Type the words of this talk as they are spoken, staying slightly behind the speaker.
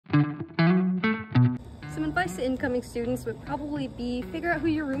Some advice to incoming students would probably be figure out who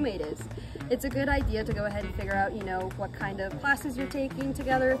your roommate is. It's a good idea to go ahead and figure out, what kind of classes you're taking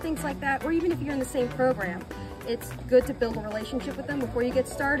together, things like that, or even if you're in the same program. It's good to build a relationship with them before you get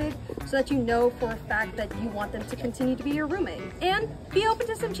started so that you know for a fact that you want them to continue to be your roommate. And be open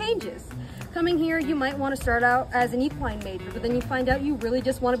to some changes. Coming here, you might want to start out as an equine major, but then you find out you really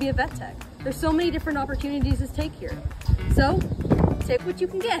just want to be a vet tech. There's so many different opportunities to take here. So, take what you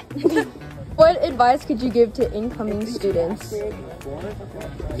can get. What advice could you give to incoming students?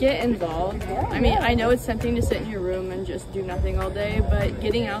 Get involved. I mean, I know it's tempting to sit in your room and just do nothing all day, but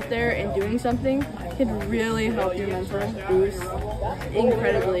getting out there and doing something can really help your mental boost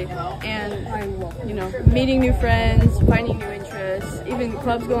incredibly. And, meeting new friends, finding new interests, even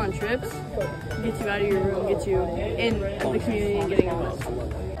clubs go on trips, gets you out of your room, gets you in the community and getting involved.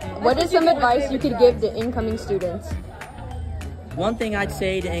 What is some advice you could give to incoming students? One thing I'd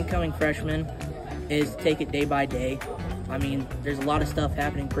say to incoming freshmen is take it day by day. I mean, there's a lot of stuff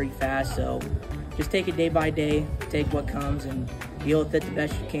happening pretty fast, so just take it day by day, take what comes and deal with it the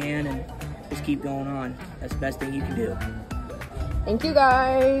best you can and just keep going on. That's the best thing you can do. Thank you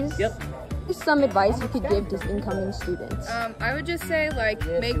guys. Yep. What's some advice you could give to incoming students? I would just say,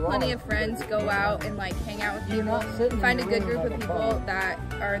 make plenty of friends, go out and, hang out with people, find a good group of people that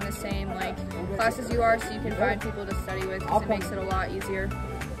are in the same, class as you are so you can find people to study with because it makes it a lot easier.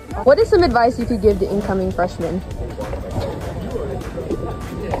 What is some advice you could give to incoming freshmen?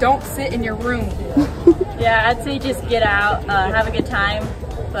 Don't sit in your room. Yeah, I'd say just get out, have a good time,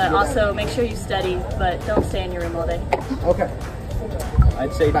 but also make sure you study, but don't stay in your room all day. Okay.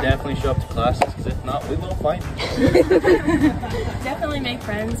 I'd say definitely show up to classes, because if not, we will fight. Definitely make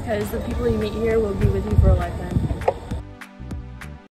friends, because the people you meet here will be with you for a lifetime.